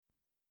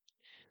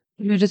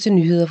Du lytter til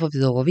nyheder fra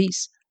Hvidovre Avis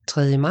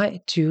 3. maj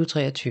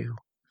 2023.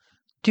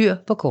 Dyhr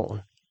på Gården.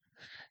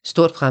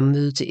 Stort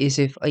fremmøde til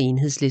SF og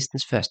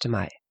Enhedslistens 1.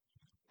 maj.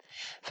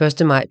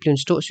 1. maj blev en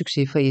stor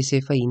succes for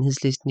SF og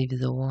Enhedslisten i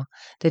Hvidovre,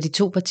 da de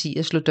to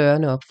partier slog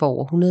dørene op for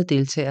over 100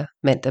 deltagere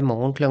mandag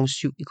morgen kl.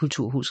 7 i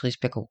Kulturhus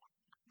Risbjerggård.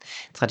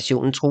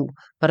 Traditionen tro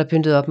var der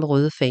pyntet op med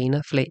røde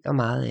faner, flag og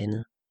meget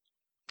andet.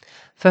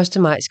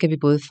 1. maj skal vi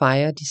både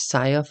fejre de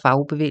sejre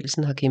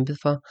fagbevægelsen har kæmpet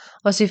for,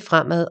 og se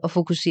fremad og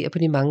fokusere på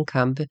de mange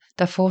kampe,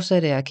 der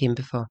fortsat er at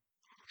kæmpe for.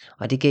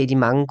 Og det gav de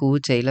mange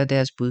gode taler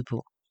deres bud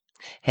på.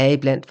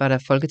 Heriblandt var der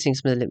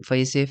folketingsmedlem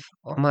for SF,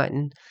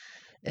 omegnen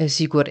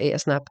Sigurd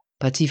Agersnap,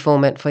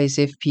 partiformand for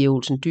SF Pia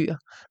Olsen Dyhr,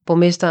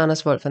 borgmester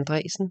Anders Wolf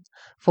Andresen,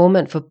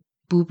 formand for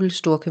Bubel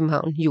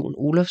Storkøbenhavn Jon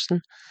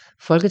Olofsen,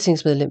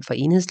 folketingsmedlem for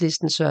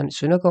Enhedslisten Søren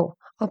Søndergaard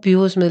og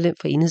byrådsmedlem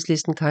for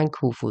Enhedslisten Karin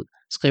Kofod,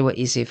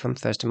 skriver SF om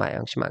 1. maj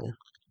arrangementet.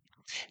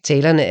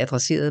 Talerne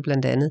adresserede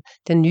blandt andet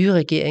den nye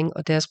regering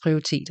og deres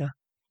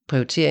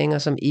prioriteringer,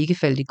 som ikke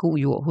faldt i god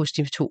jord hos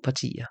de to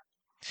partier.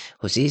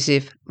 Hos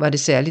SF var det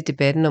særligt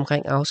debatten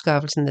omkring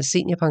afskaffelsen af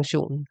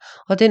seniorpensionen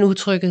og den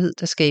utryghed,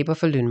 der skaber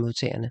for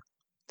lønmodtagerne.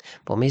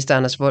 Borgmester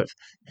Anders Wolf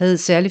havde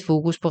særlig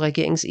fokus på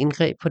regeringens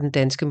indgreb på den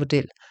danske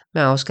model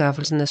med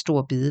afskaffelsen af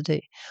stor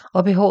bededag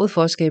og behovet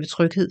for at skabe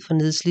tryghed for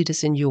nedslidte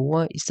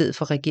seniorer i stedet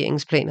for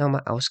regeringens planer om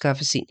at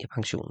afskaffe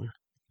seniorpensionen.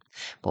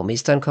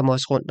 Borgmesteren kom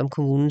også rundt om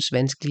kommunens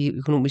vanskelige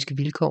økonomiske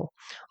vilkår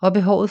og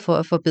behovet for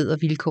at forbedre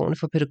vilkårene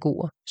for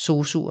pædagoger,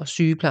 sosu'er,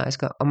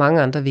 sygeplejersker og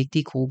mange andre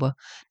vigtige grupper,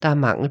 der er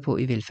mangel på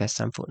i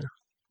velfærdssamfundet.